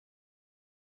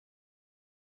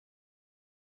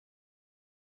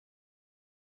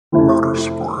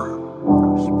Motorsport.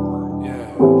 Yeah,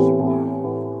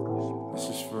 this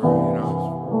is for,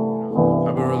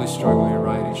 I've been really struggling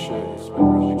writing shit. It's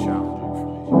been really challenging for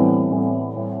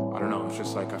me, I don't know, it's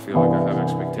just like I feel like I have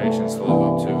expectations to live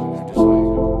up to, and they're just like,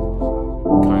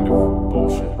 kind of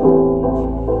bullshit.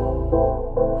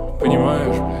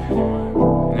 Понимаешь,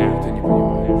 блядь? Нет, ты не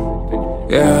понимаешь.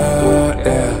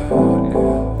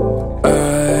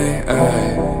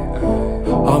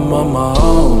 I'm on my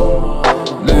own.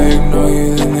 They ignore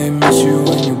you, then they miss you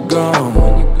when you're gone.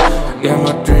 Yeah,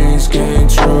 my dreams came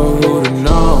true, who'da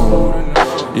known?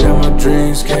 Yeah, my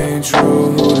dreams came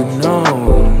true, who'da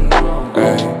known?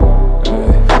 Ay,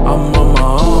 I'm on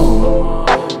my own.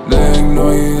 They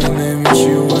ignore you, then they miss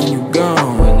you when you're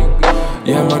gone.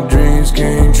 Yeah, my dreams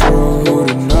came true,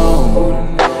 who'da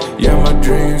known? Yeah, my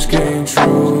dreams came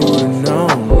true, who'da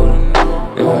known?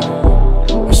 Yeah,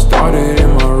 I started in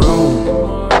my room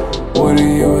with a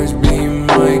USB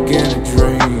mic and a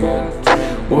dream.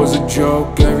 Was a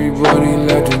joke, everybody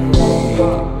laughed at me.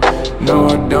 No,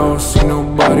 I don't see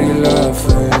nobody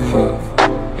laughing.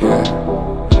 Yeah,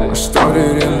 I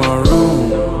started in my room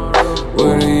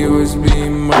with a USB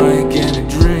mic and a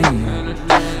dream.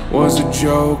 Was a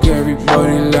joke,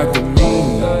 everybody laughed at me.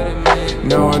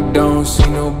 No, I don't see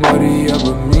nobody up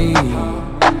but me.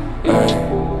 Ay,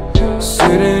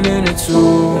 sitting in a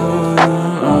tomb,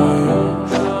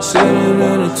 sitting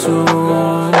in a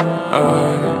tomb,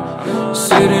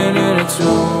 sitting in a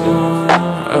tomb,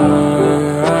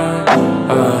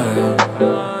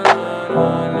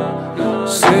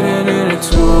 sitting in a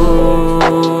tomb,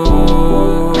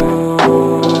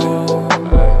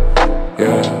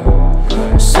 yeah,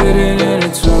 sitting in a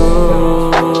tomb.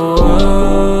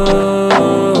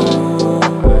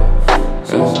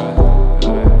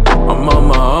 I'm on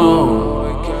my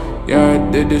own. Yeah, I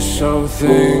did this whole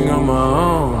thing on my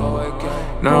own.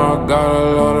 Now I got a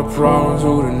lot of problems,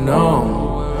 who'da known?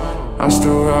 I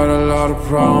still got a lot of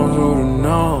problems, who'da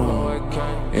known?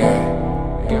 Yeah,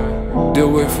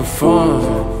 do it for fun.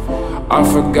 I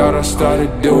forgot I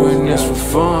started doing this for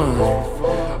fun.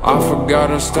 I forgot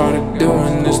I started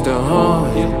doing this to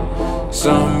hunt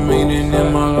some meaning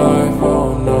in my life,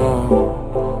 oh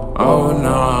no. Oh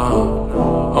no,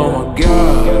 oh my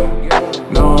god.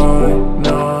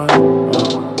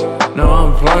 No,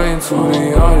 I'm playing to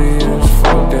the audience,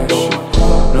 fuck that shit.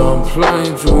 No, I'm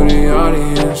playing to the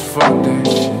audience, fuck that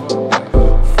shit.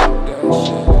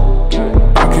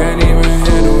 I can't even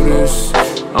handle this,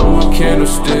 I'm a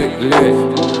candlestick lit.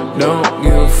 Don't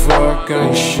give a fuck,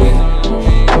 ain't shit.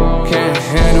 Can't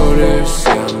handle this,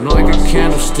 yeah, I'm like a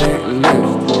candlestick lit.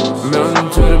 Melting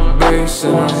to the bass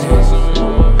and I hit.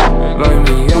 Light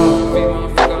me up,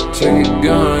 take a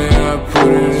gun, yeah, I put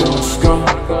it in the scope.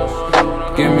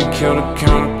 Give me count of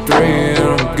 3 and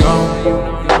I'm gone.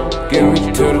 Give me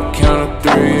to the count of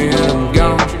 3 and I'm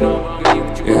gone.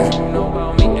 Yeah,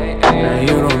 now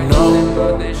you don't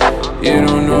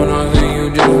know nothing, you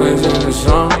just listen to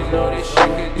song.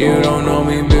 You don't know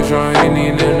me, bitch, I ain't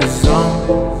even in the zone.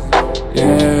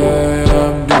 Yeah,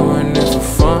 I'm doing it for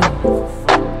fun.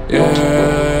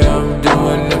 Yeah, I'm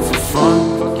doing it for fun.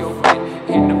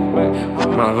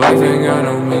 My life ain't got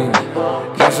no meaning,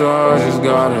 that's why I just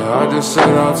got it, I just set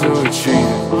out to achieve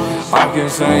it. I can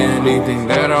say anything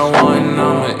that I want and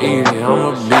I'ma eat it,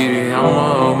 I'ma beat it,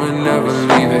 I'ma never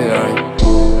leave it.